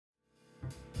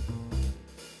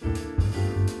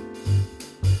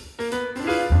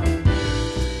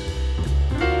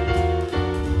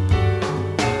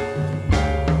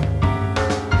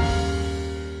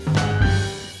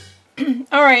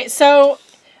All right, so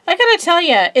I gotta tell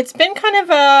you, it's been kind of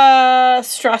a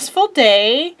stressful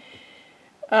day.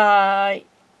 I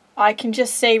can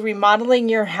just say remodeling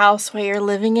your house while you're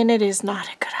living in it is not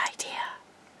a good idea.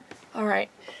 All right,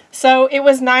 so it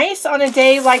was nice on a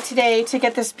day like today to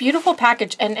get this beautiful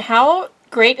package. And how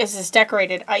great is this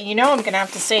decorated? You know I'm gonna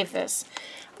have to save this.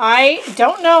 I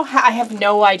don't know how, I have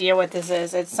no idea what this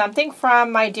is. It's something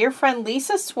from my dear friend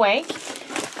Lisa Swank,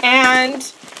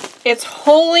 and it's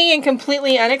wholly and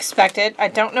completely unexpected. I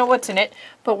don't know what's in it,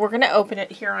 but we're going to open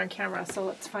it here on camera, so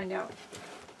let's find out.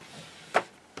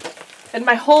 And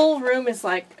my whole room is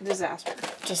like a disaster.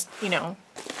 Just, you know.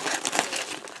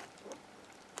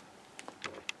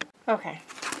 Okay.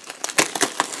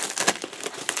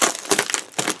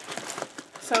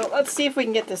 So let's see if we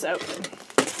can get this open.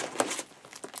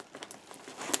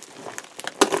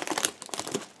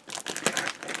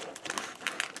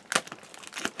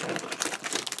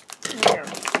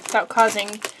 Without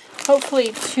causing,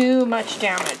 hopefully, too much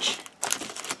damage.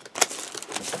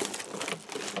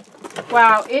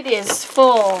 Wow, it is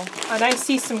full. And I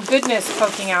see some goodness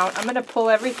poking out. I'm going to pull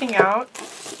everything out.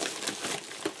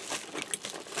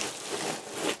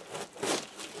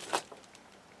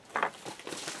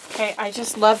 Okay, I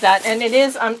just love that. And it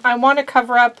is, I want to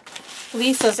cover up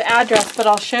Lisa's address, but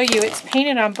I'll show you. It's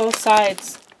painted on both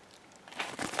sides.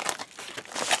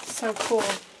 So cool.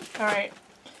 All right.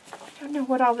 I don't know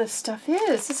what all this stuff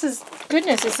is. This is,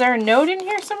 goodness, is there a note in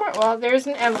here somewhere? Well, there's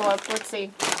an envelope. Let's see.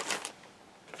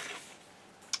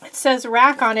 It says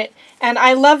rack on it, and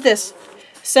I love this.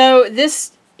 So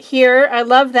this here, I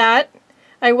love that.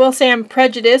 I will say I'm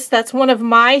prejudiced. That's one of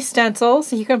my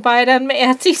stencils. You can buy it on my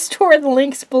Etsy store. The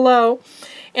link's below.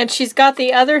 And she's got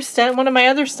the other one of my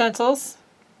other stencils.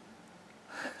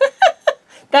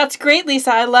 That's great,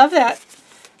 Lisa. I love that.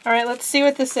 All right, let's see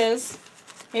what this is.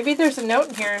 Maybe there's a note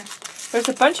in here. There's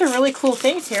a bunch of really cool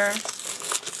things here.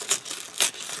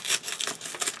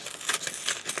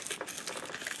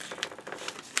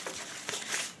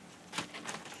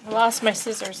 I lost my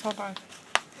scissors. Hold on.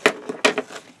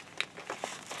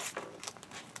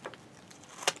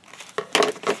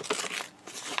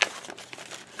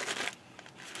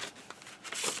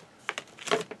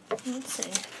 Let's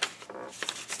see.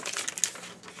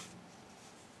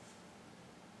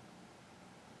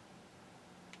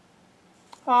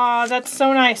 Aw, that's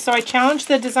so nice. So I challenged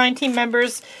the design team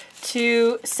members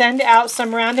to send out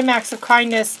some random acts of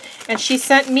kindness, and she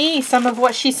sent me some of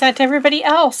what she sent everybody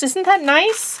else. Isn't that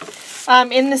nice?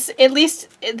 In this, at least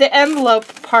the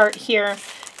envelope part here.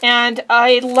 And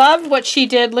I love what she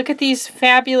did. Look at these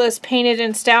fabulous painted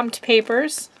and stamped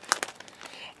papers.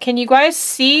 Can you guys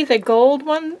see the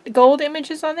gold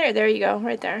images on there? There you go,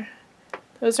 right there.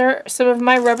 Those are some of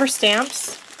my rubber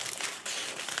stamps.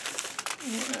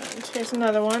 And here's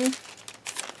another one.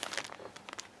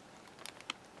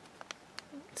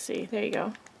 Let's see, there you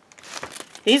go.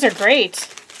 These are great.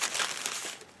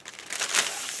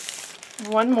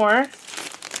 One more.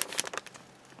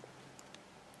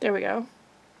 There we go.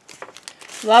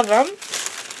 Love them.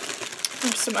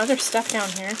 There's some other stuff down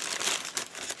here.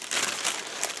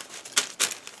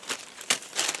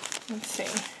 Let's see.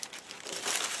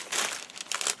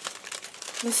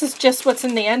 This is just what's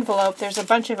in the envelope. There's a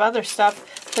bunch of other stuff.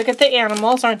 Look at the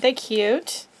animals. Aren't they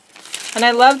cute? And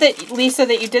I love that, Lisa,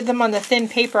 that you did them on the thin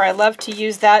paper. I love to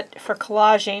use that for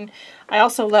collaging. I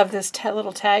also love this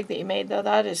little tag that you made, though.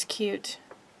 That is cute.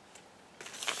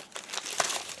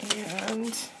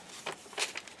 And,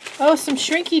 oh, some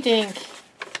Shrinky Dink.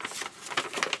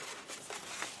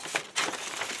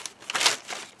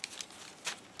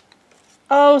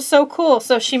 Oh, so cool.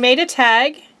 So she made a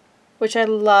tag, which I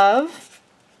love.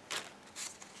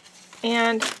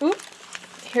 And, oop,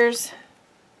 here's,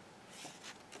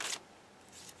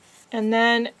 and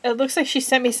then it looks like she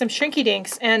sent me some Shrinky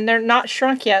Dinks, and they're not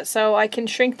shrunk yet, so I can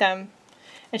shrink them.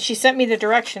 And she sent me the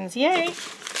directions. Yay!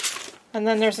 And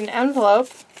then there's an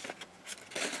envelope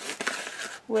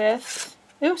with,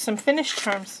 ooh, some finished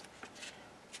charms.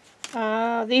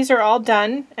 These are all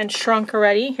done and shrunk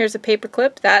already. Here's a paper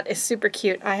clip. That is super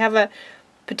cute. I have a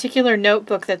particular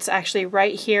notebook that's actually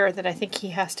right here that I think he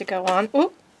has to go on.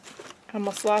 Oop! I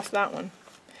almost lost that one.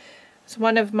 It's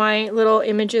one of my little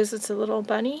images. It's a little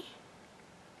bunny.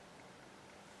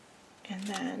 And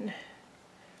then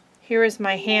here is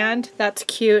my hand. That's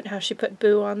cute how she put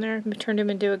Boo on there and turned him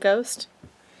into a ghost.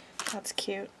 That's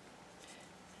cute.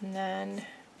 And then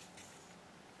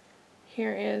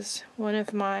here is one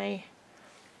of my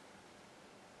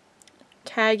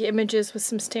tag images with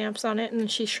some stamps on it, and then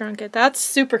she shrunk it. That's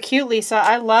super cute, Lisa.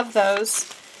 I love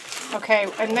those. Okay,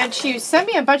 and then she sent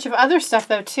me a bunch of other stuff,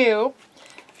 though, too.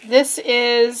 This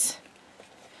is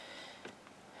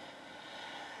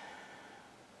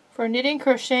For knitting,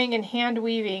 crocheting, and hand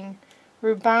weaving.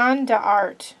 Ruban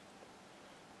d'Art.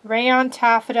 Rayon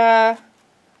taffeta.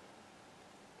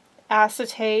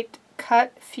 Acetate.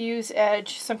 Cut fuse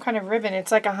edge. Some kind of ribbon.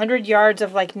 It's like 100 yards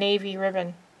of like navy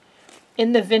ribbon.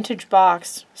 In the vintage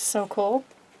box. So cool.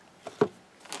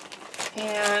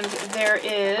 And there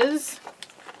is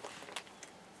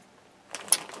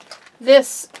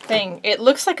this thing. It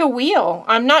looks like a wheel.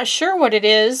 I'm not sure what it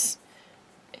is.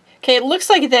 Okay, it looks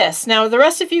like this. Now, the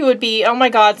rest of you would be, oh my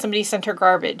god, somebody sent her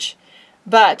garbage.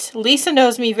 But Lisa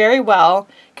knows me very well,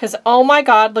 because oh my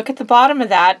god, look at the bottom of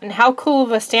that, and how cool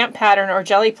of a stamp pattern or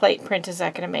jelly plate print is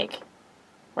that going to make?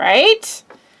 Right?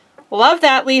 Love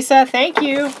that, Lisa. Thank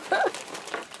you.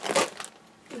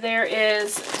 There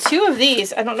is 2 of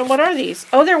these. I don't know, what are these?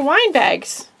 Oh, they're wine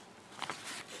bags.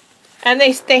 And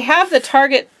they have the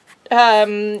Target,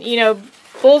 you know,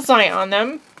 bullseye on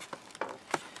them.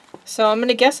 So I'm going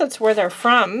to guess that's where they're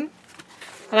from.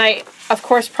 And I, of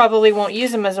course, probably won't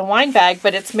use them as a wine bag,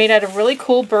 but it's made out of really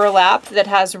cool burlap that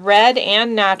has red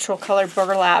and natural colored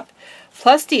burlap.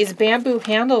 Plus these bamboo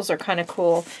handles are kind of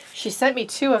cool. She sent me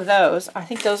 2 of those. I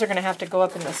think those are going to have to go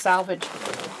up in the salvage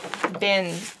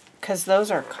bin because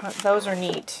those are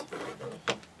neat.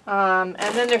 And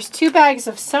then there's 2 bags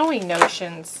of sewing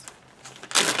notions.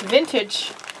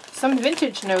 Vintage, some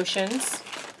vintage notions.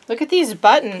 Look at these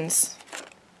buttons.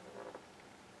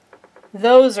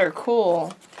 Those are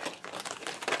cool.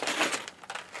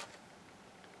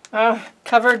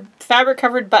 Fabric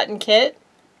covered button kit.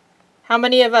 How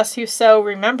many of us who sew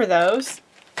remember those?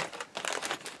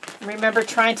 Remember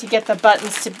trying to get the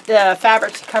buttons to the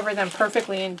fabric to cover them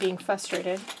perfectly and being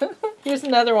frustrated. Here's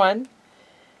another one.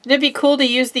 It'd be cool to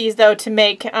use these though to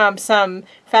make some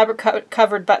fabric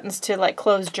covered buttons to like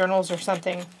close journals or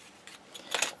something.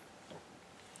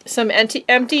 Some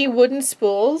empty wooden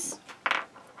spools.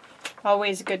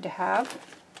 Always good to have.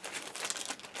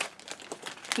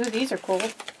 Ooh, these are cool.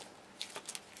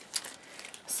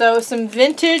 So some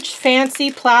vintage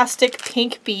fancy plastic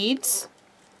pink beads.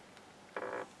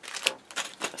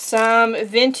 Some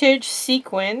vintage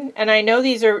sequin. And I know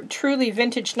these are truly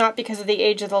vintage not because of the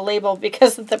age of the label,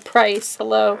 because of the price.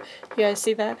 Hello. You guys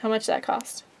see that? How much that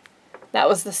cost? That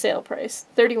was the sale price.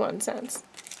 31 cents.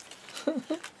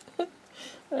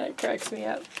 That cracks me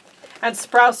up. And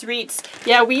Sprouse Reeds.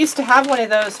 Yeah, we used to have one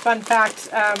of those. Fun fact,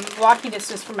 walking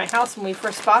distance from my house when we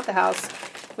first bought the house.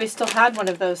 We still had one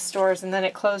of those stores, and then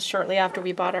it closed shortly after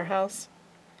we bought our house.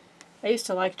 I used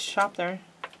to like to shop there.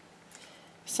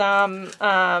 Some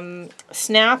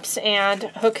snaps and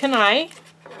hook and eye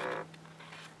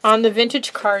on the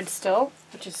vintage card still,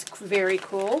 which is very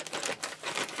cool.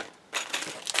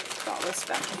 Put all this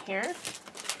back in here.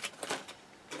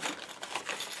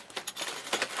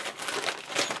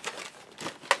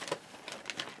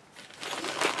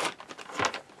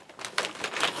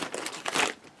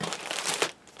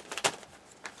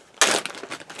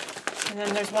 And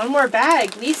then there's one more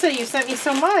bag. Lisa, you sent me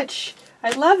so much. I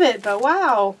love it, but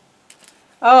wow.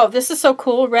 Oh, this is so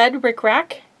cool. Red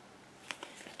rickrack.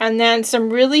 And then some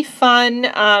really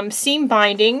fun seam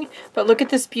binding. But look at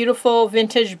this beautiful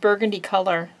vintage burgundy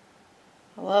color.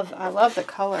 I love the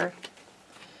color.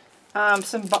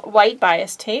 Some white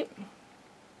bias tape.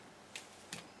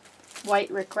 White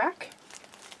rickrack.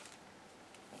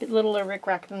 A bit littler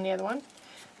rickrack than the other one.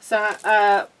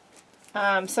 So,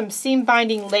 some seam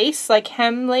binding lace, like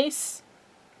hem lace.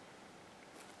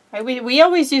 We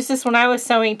always use this when I was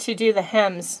sewing to do the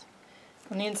hems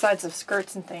on the insides of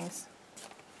skirts and things.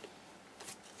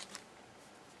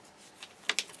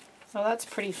 Oh, that's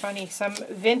pretty funny. Some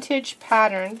vintage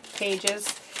pattern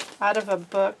pages out of a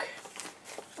book.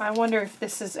 I wonder if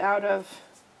this is out of,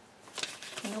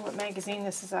 I don't know what magazine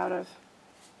this is out of.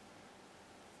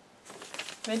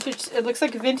 Vintage, it looks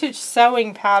like vintage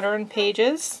sewing pattern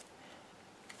pages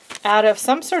out of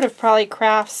some sort of probably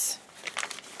crafts.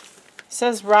 It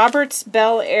says Roberts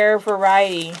Bel Air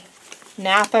Variety,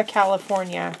 Napa,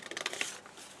 California.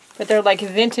 But they're like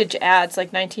vintage ads,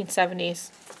 like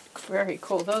 1970s. Very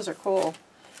cool. Those are cool.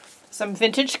 Some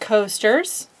vintage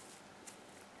coasters.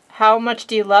 How much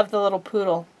do you love the little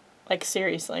poodle? Like,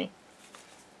 seriously.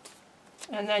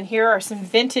 And then here are some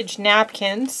vintage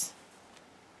napkins.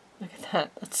 Look at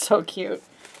that. That's so cute.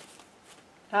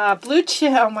 Blue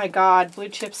chip. Oh my god. Blue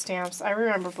chip stamps. I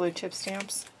remember blue chip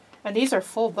stamps. And these are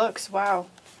full books. Wow.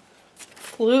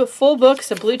 Full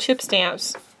books of blue chip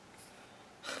stamps.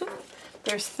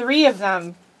 There's 3 of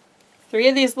them. 3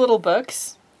 of these little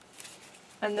books.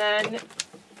 And then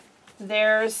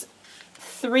there's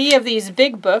 3 of these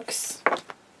big books.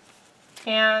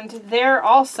 And they're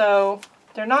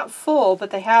not full,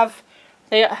 but they have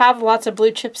lots of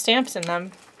blue chip stamps in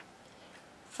them.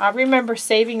 I remember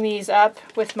saving these up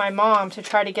with my mom to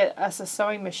try to get us a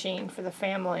sewing machine for the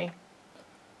family.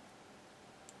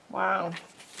 Wow.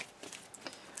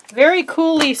 Very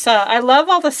cool, Lisa. I love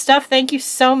all the stuff. Thank you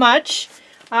so much.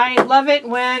 I love it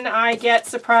when I get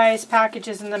surprise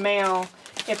packages in the mail.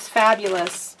 It's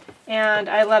fabulous. And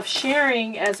I love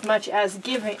sharing as much as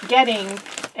getting.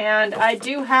 And I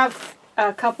do have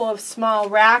a couple of small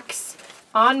racks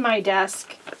on my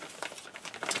desk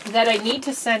that I need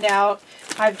to send out.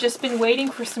 I've just been waiting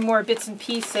for some more bits and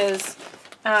pieces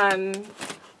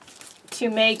to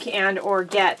make and or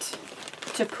get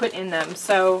to put in them.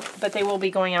 So, but they will be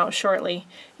going out shortly.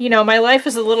 You know, my life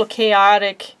is a little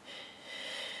chaotic,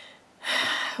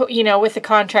 you know, with the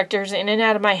contractors in and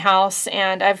out of my house,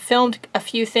 and I've filmed a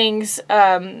few things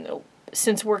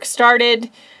since work started.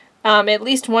 At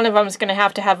least one of them is going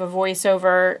to have a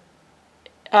voiceover,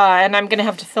 and I'm going to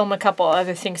have to film a couple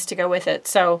other things to go with it.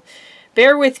 So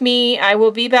bear with me. I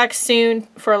will be back soon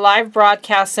for live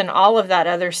broadcasts and all of that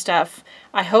other stuff.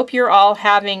 I hope you're all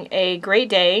having a great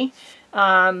day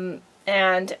and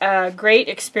a great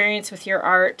experience with your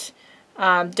art.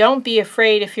 Don't be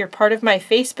afraid, if you're part of my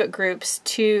Facebook groups,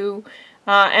 to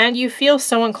and you feel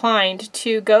so inclined,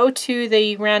 to go to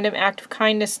the random act of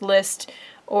kindness list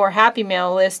or happy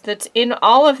mail list that's in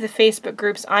all of the Facebook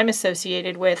groups I'm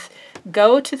associated with.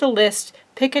 Go to the list,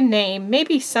 pick a name,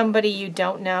 maybe somebody you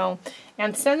don't know,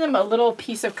 and send them a little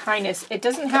piece of kindness. It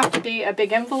doesn't have to be a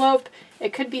big envelope.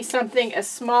 It could be something as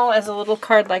small as a little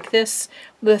card like this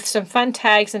with some fun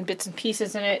tags and bits and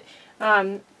pieces in it.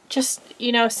 Just,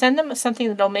 you know, send them something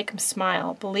that'll make them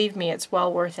smile. Believe me, it's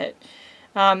well worth it.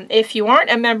 If you aren't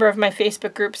a member of my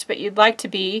Facebook groups but you'd like to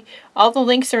be, all the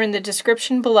links are in the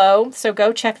description below, so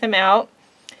go check them out.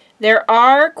 There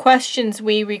are questions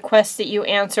we request that you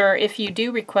answer if you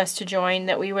do request to join,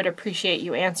 that we would appreciate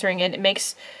you answering, and it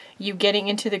makes you getting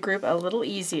into the group a little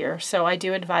easier, so I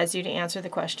do advise you to answer the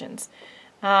questions.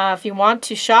 If you want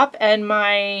to shop in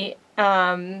my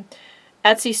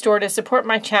Etsy store to support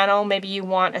my channel, maybe you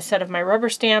want a set of my rubber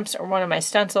stamps or one of my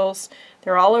stencils,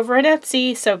 they're all over at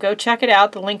Etsy, so go check it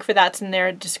out. The link for that's in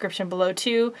their description below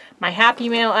too. My Happy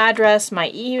Mail address,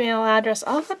 my email address,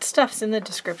 all that stuff's in the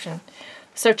description.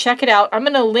 So check it out. I'm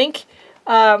going to link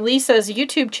Lisa's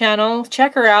YouTube channel.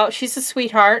 Check her out. She's a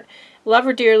sweetheart. Love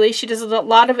her dearly. She does a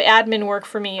lot of admin work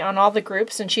for me on all the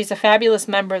groups, and she's a fabulous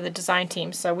member of the design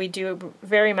team, so we do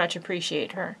very much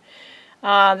appreciate her.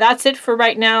 That's it for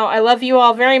right now. I love you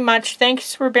all very much.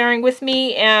 Thanks for bearing with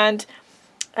me, and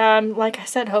like I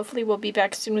said, hopefully we'll be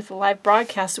back soon with a live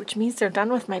broadcast, which means they're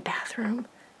done with my bathroom.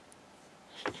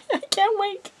 I can't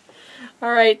wait.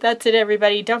 All right, that's it,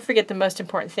 everybody. Don't forget the most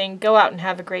important thing. Go out and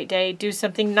have a great day. Do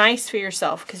something nice for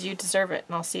yourself, because you deserve it,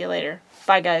 and I'll see you later.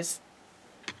 Bye, guys.